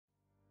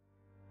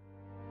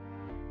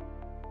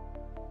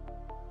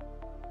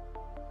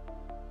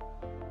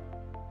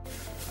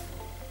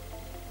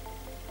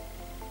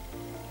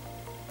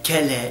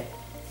Quelle est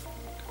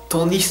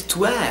ton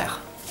histoire?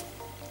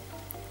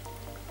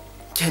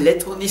 Quelle est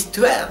ton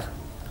histoire?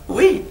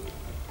 Oui.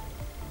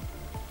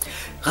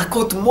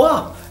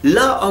 Raconte-moi,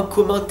 là, en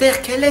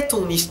commentaire, quelle est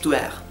ton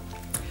histoire?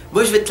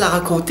 Moi, je vais te la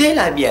raconter,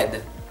 la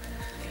mienne.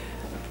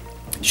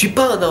 Je suis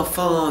pas un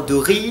enfant de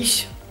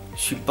riche,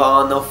 je suis pas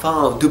un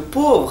enfant de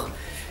pauvre.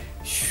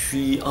 Je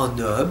suis un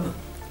homme,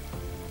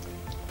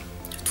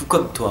 tout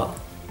comme toi.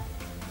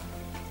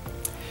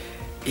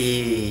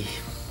 Et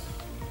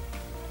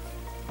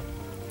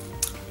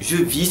je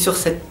vis sur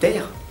cette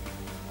terre.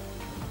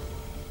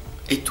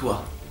 Et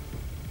toi?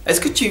 Est-ce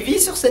que tu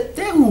vis sur cette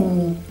terre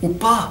ou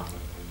pas?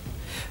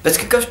 Parce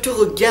que quand je te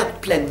regarde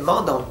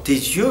pleinement dans tes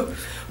yeux,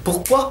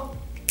 pourquoi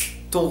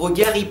ton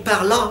regard il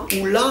part là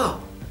ou là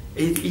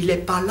et il n'est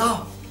pas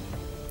là?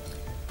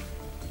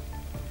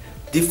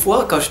 Des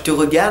fois, quand je te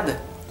regarde,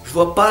 je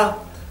vois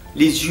pas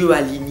les yeux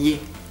alignés.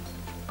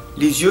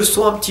 Les yeux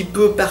sont un petit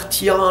peu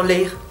partis en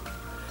l'air.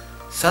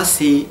 Ça,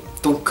 c'est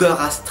ton cœur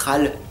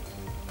astral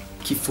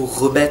qu'il faut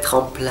remettre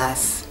en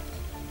place.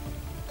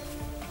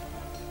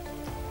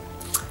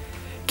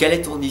 Quelle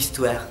est ton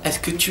histoire? Est-ce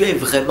que tu es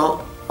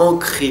vraiment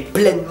ancré,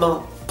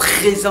 pleinement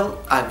présent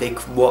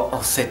avec moi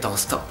en cet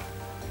instant?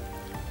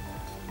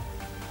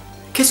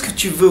 Qu'est-ce que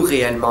tu veux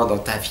réellement dans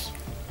ta vie?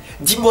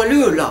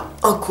 Dis-moi-le là,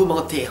 en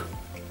commentaire.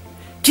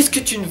 Qu'est-ce que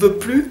tu ne veux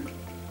plus?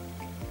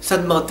 Ça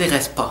ne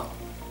m'intéresse pas.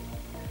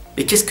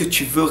 Mais qu'est-ce que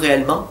tu veux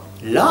réellement?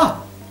 Là,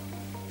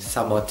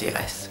 ça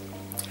m'intéresse.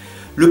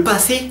 Le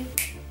passé,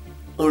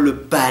 on le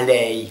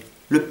balaye.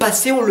 Le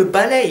passé, on le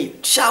balaye.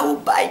 Ciao,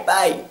 bye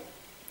bye.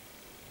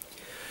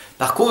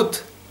 Par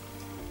contre,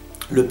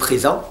 le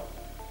présent,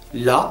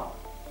 là,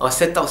 en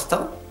cet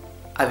instant,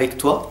 avec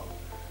toi,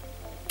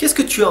 qu'est-ce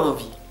que tu as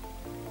envie?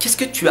 Qu'est-ce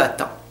que tu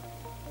attends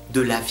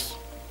de la vie?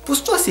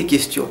 Pose-toi ces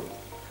questions.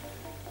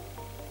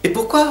 Et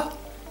pourquoi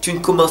tu ne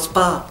commences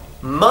pas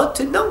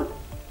maintenant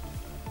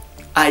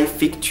à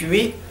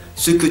effectuer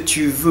ce que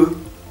tu veux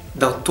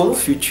dans ton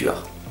futur?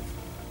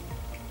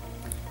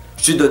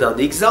 Je te donne un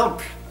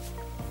exemple.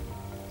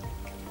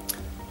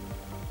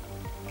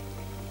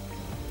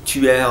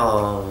 Tu es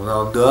un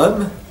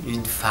homme,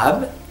 une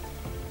femme,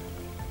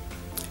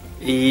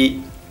 et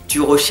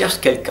tu recherches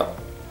quelqu'un.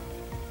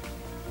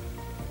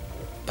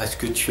 Parce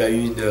que tu as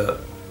eu une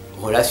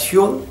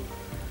relation,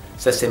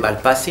 ça s'est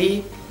mal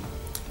passé,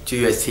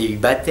 tu es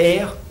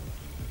célibataire,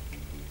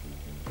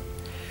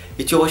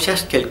 et tu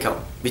recherches quelqu'un,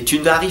 mais tu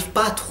n'arrives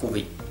pas à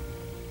trouver.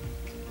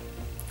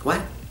 Ouais.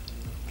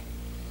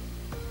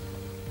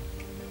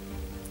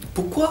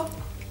 Pourquoi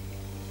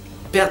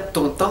perdre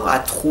ton temps à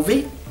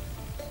trouver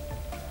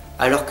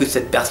alors que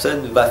cette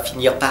personne va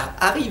finir par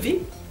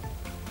arriver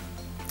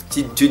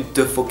si tu ne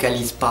te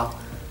focalises pas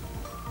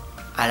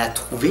à la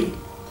trouver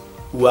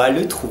ou à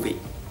le trouver?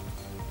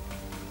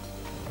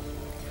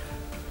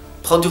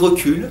 Prends du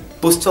recul,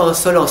 pose-toi un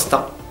seul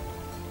instant.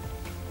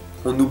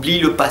 On oublie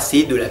le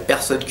passé de la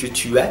personne que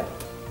tu es.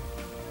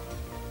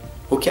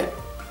 Ok?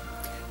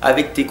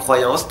 Avec tes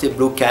croyances, tes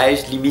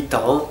blocages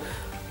limitants.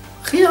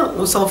 Rien,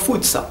 on s'en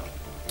fout de ça.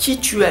 Qui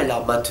tu es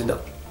là maintenant?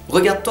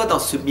 Regarde-toi dans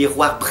ce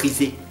miroir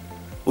brisé,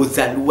 aux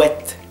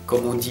alouettes,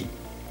 comme on dit.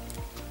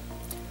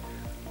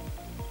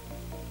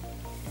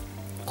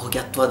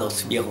 Regarde-toi dans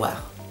ce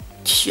miroir.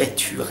 Qui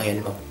es-tu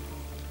réellement?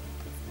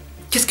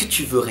 Qu'est-ce que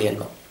tu veux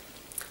réellement?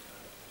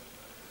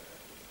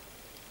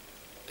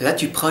 Là,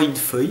 tu prends une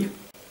feuille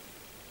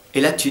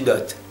et là, tu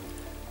notes.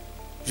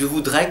 Je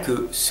voudrais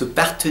que ce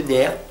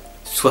partenaire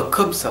soit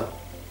comme ça,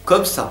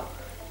 comme ça,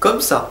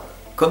 comme ça,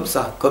 comme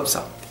ça, comme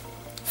ça.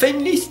 Fais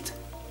une liste.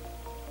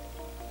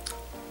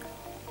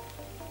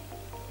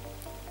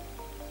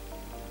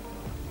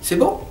 C'est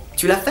bon?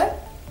 Tu l'as fait?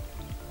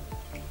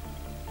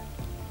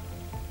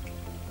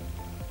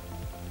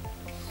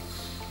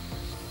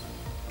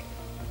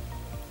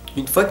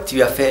 Une fois que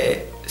tu as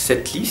fait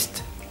cette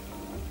liste,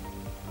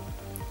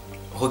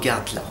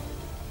 regarde-la.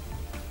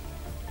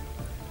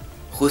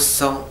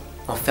 Ressens,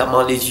 en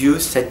fermant les yeux,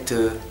 cette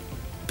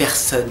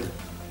personne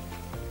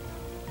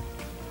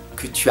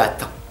que tu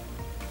attends.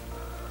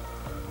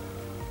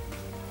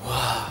 Waouh,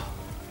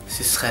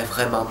 ce serait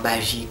vraiment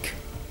magique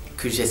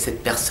que j'ai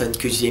cette personne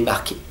que j'ai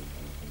marquée.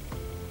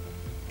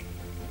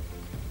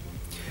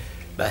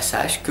 Bah,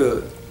 sache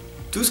que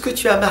tout ce que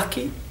tu as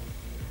marqué,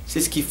 c'est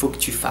ce qu'il faut que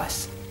tu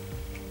fasses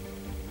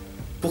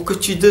pour que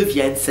tu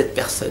deviennes cette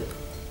personne.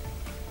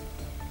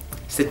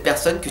 Cette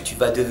personne que tu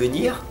vas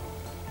devenir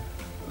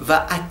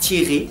va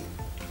attirer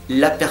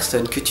la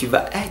personne que tu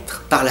vas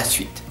être par la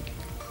suite.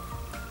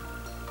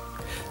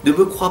 Ne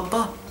me crois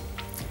pas.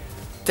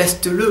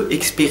 Teste-le,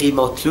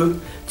 expérimente-le.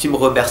 Tu me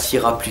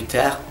remercieras plus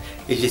tard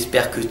et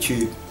j'espère que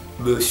tu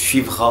me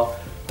suivras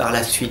par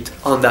la suite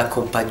en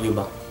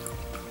accompagnement.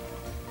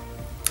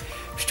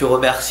 Je te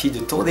remercie de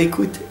ton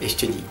écoute et je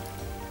te dis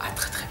à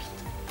très très vite.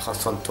 Prends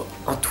soin de toi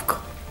en tout cas.